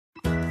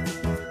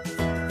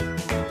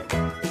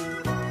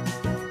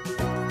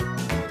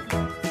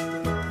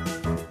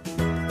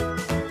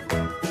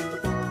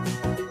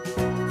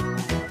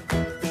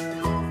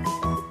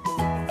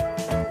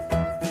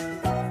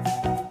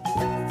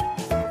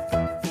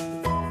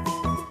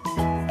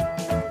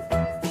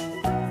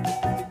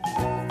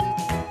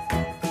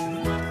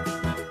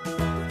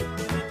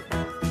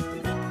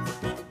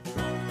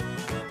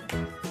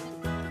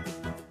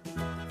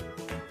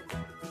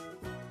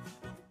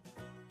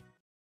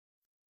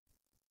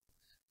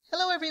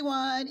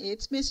everyone,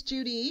 it's Miss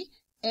Judy,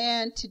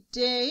 and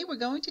today we're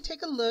going to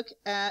take a look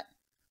at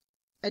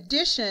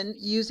addition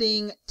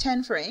using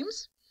 10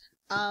 frames.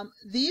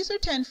 These are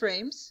 10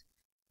 frames.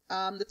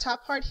 The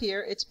top part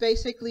here, it's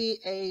basically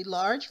a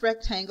large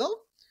rectangle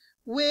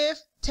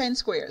with 10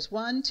 squares.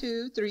 1,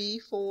 2, 3,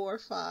 4,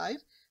 5,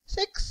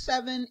 6,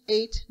 7,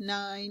 8,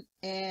 9,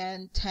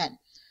 and 10.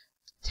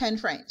 10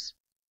 frames.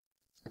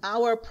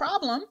 Our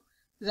problem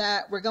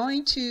that we're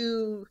going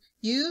to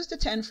use the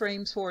 10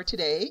 frames for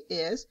today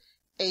is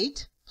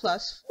 8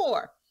 plus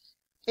 4.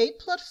 8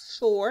 plus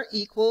 4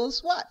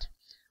 equals what?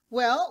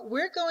 Well,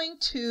 we're going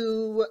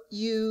to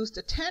use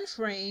the 10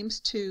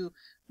 frames to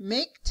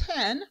make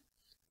 10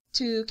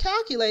 to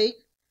calculate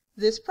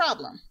this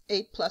problem,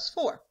 8 plus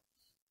 4.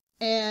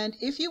 And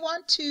if you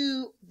want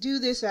to do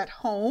this at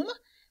home,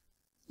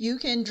 you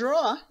can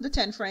draw the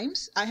 10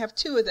 frames. I have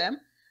 2 of them.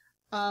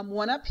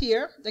 One up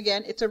here,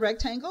 again, it's a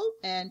rectangle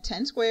and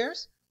 10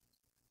 squares.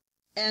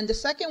 And the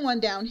second one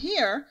down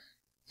here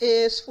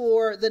is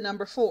for the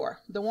number 4.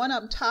 The one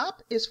up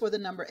top is for the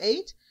number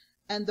 8,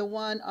 and the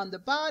one on the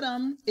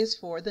bottom is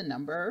for the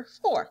number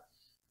 4.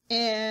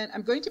 And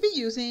I'm going to be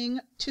using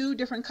 2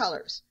 different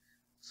colors.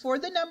 For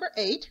the number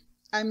 8,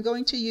 I'm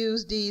going to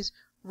use these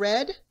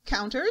red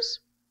counters,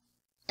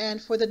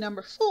 and for the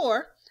number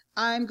 4,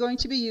 I'm going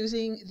to be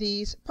using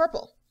these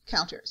purple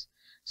counters.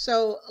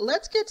 So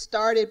let's get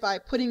started by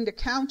putting the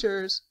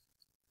counters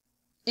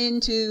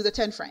into the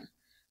 10 frame.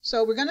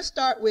 So we're going to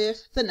start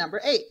with the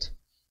number 8.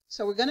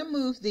 So we're going to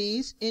move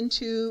these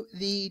into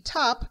the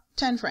top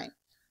 10 frame.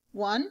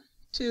 1,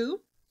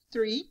 2,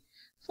 3,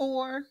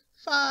 4,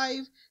 5,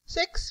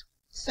 6,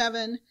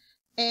 7,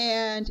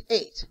 and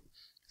 8.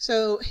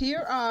 So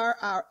here are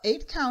our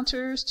 8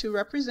 counters to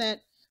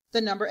represent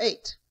the number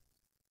 8.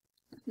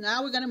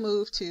 Now we're going to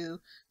move to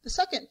the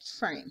second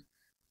frame.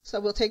 So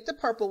we'll take the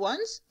purple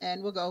ones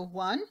and we'll go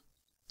 1,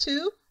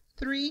 2,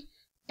 3,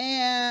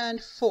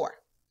 and 4.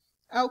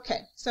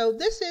 Okay, so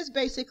this is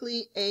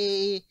basically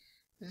a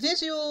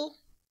visual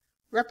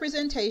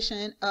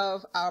representation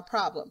of our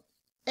problem.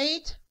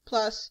 8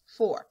 plus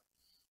 4.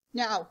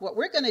 Now, what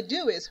we're going to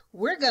do is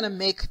we're going to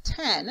make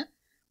 10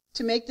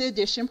 to make the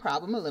addition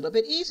problem a little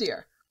bit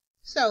easier.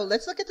 So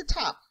let's look at the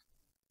top.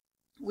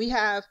 We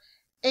have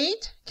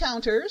 8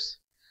 counters.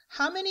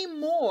 How many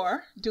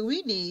more do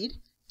we need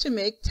to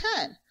make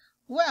 10?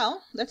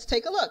 Well, let's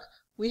take a look.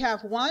 We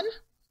have 1,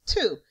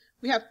 2.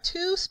 We have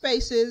 2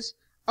 spaces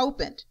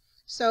opened.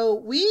 So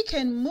we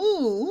can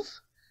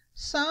move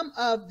some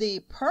of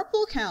the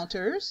purple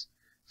counters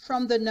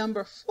from the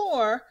number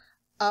 4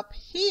 up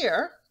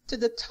here to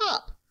the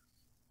top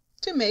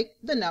to make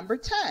the number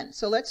 10.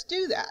 So let's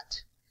do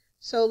that.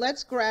 So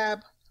let's grab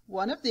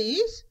one of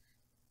these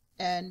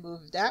and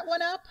move that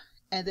one up,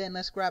 and then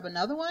let's grab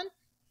another one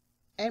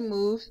and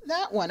move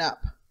that one up.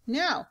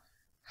 Now,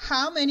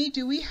 how many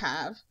do we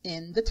have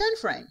in the 10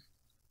 frame?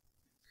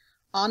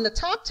 On the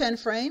top 10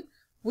 frame,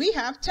 we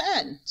have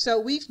 10. So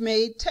we've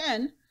made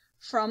 10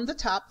 from the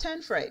top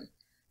 10 frame.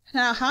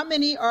 Now, how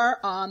many are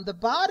on the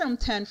bottom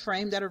 10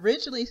 frame that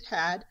originally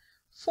had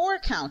 4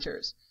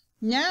 counters?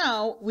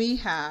 Now we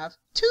have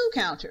 2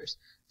 counters.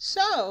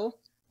 So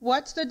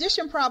what's the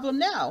addition problem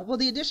now? Well,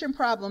 the addition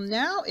problem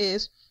now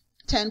is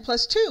 10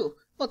 plus 2.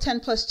 Well, 10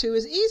 plus 2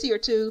 is easier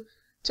to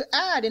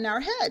add in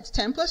our heads.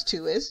 10 plus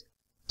 2 is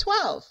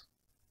 12.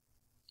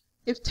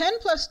 If 10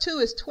 plus 2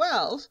 is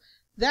 12,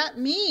 that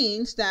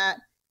means that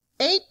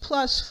 8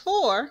 plus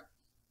 4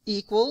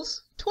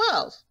 equals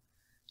 12.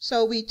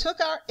 So we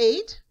took our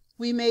 8,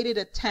 we made it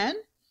a 10,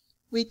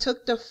 we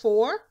took the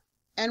 4,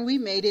 and we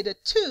made it a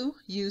 2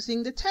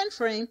 using the 10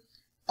 frame.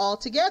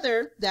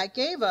 Altogether, that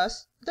gave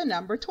us the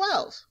number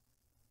 12.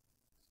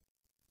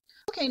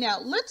 Okay, now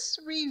let's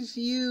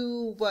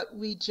review what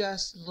we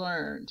just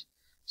learned.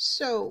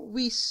 So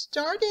we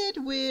started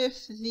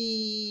with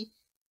the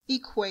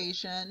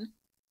equation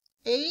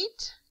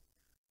 8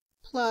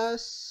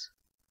 plus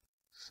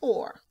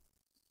 4.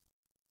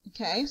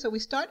 Okay, so we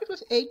started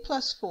with 8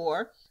 plus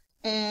 4,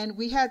 and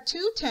we had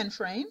 2 10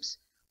 frames.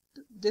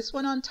 This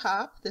one on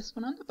top, this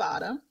one on the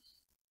bottom.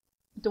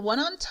 The one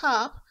on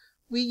top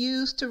we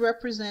used to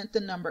represent the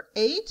number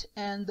 8,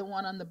 and the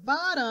one on the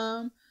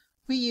bottom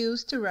we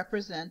used to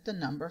represent the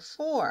number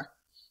 4.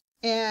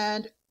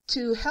 And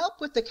to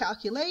help with the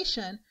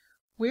calculation,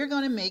 we're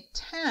going to make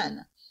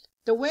 10.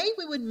 The way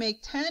we would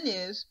make 10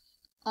 is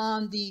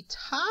on the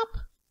top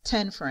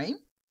 10 frame,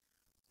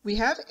 we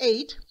have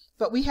 8,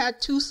 but we had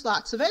 2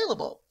 slots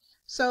available.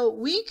 So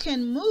we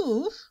can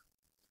move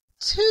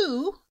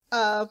 2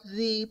 of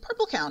the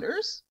purple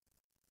counters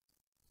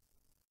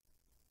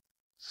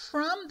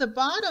from the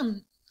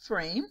bottom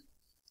frame.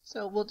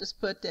 So we'll just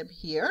put them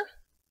here,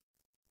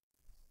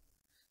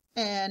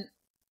 and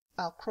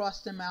I'll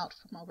cross them out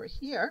from over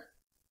here.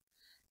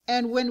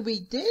 And when we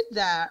did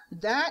that,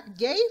 that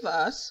gave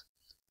us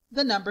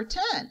the number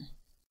 10.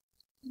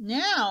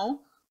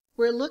 Now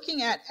we're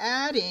looking at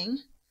adding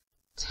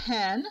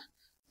 10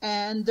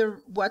 and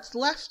what's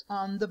left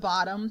on the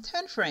bottom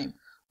 10 frame.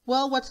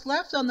 Well, what's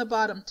left on the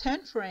bottom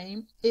 10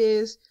 frame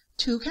is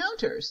two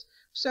counters.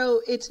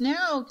 So it's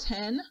now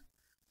 10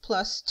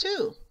 plus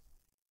 2.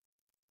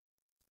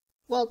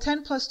 Well,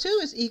 10 plus 2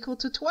 is equal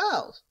to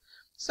 12.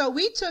 So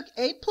we took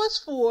 8 plus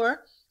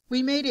 4,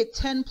 we made it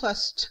 10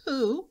 plus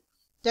 2.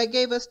 That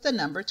gave us the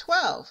number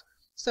 12.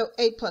 So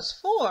 8 plus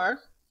 4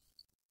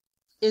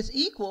 is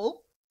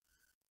equal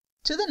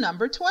to the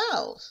number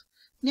 12.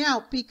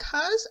 Now,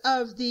 because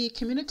of the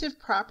commutative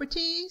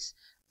properties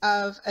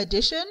of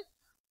addition,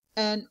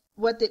 and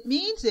what it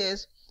means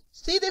is,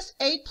 see this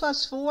 8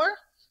 plus 4?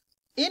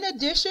 In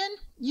addition,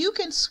 you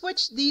can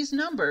switch these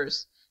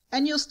numbers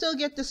and you'll still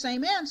get the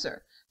same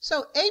answer.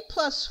 So 8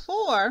 plus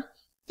 4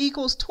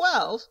 equals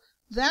 12.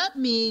 That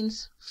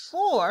means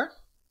 4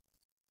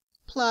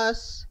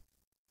 plus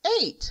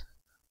 8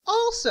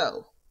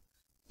 also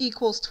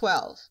equals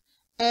 12.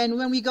 And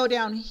when we go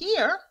down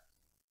here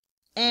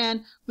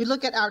and we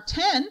look at our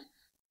 10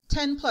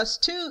 plus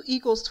 2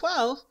 equals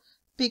 12,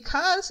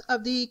 because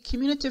of the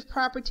commutative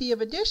property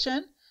of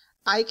addition,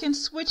 I can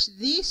switch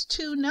these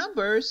two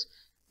numbers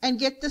and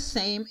get the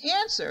same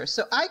answer.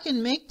 So I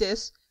can make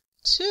this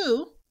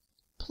 2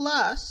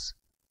 plus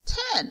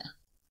 10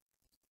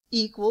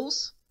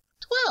 equals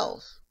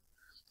 12.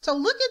 So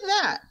look at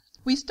that.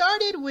 We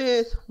started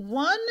with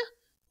one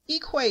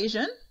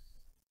equation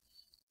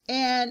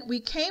and we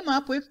came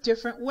up with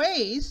different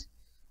ways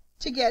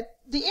to get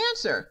the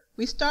answer.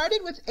 We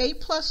started with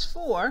 8 plus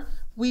 4.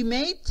 We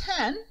made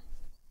 10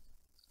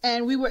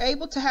 and we were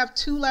able to have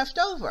 2 left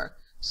over.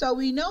 So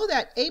we know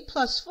that 8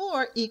 plus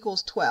 4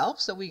 equals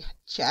 12, so we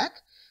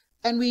check.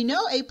 And we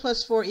know 8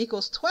 plus 4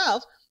 equals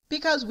 12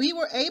 because we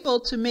were able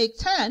to make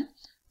 10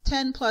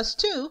 plus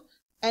 2,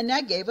 and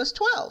that gave us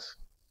 12.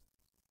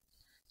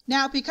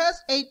 Now,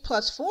 because 8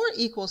 plus 4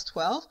 equals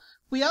 12,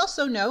 we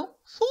also know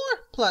 4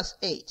 plus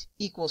 8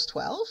 equals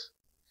 12.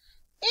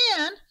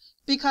 And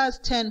because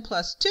 10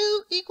 plus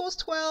 2 equals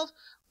 12,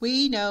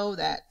 we know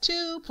that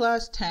 2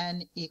 plus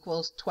 10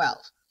 equals 12.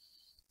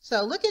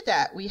 So look at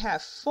that. We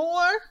have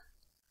 4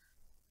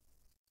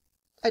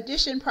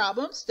 addition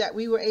problems that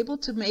we were able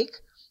to make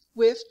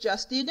with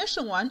just the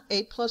initial one,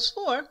 8 plus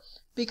 4,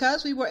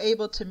 because we were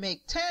able to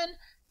make 10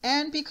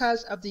 and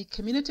because of the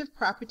commutative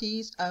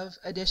properties of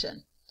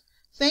addition.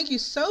 Thank you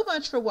so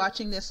much for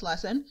watching this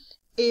lesson.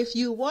 If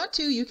you want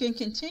to, you can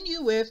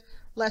continue with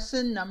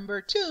lesson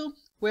number 2,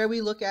 where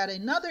we look at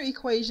another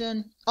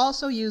equation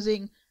also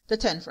using the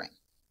 10 frame.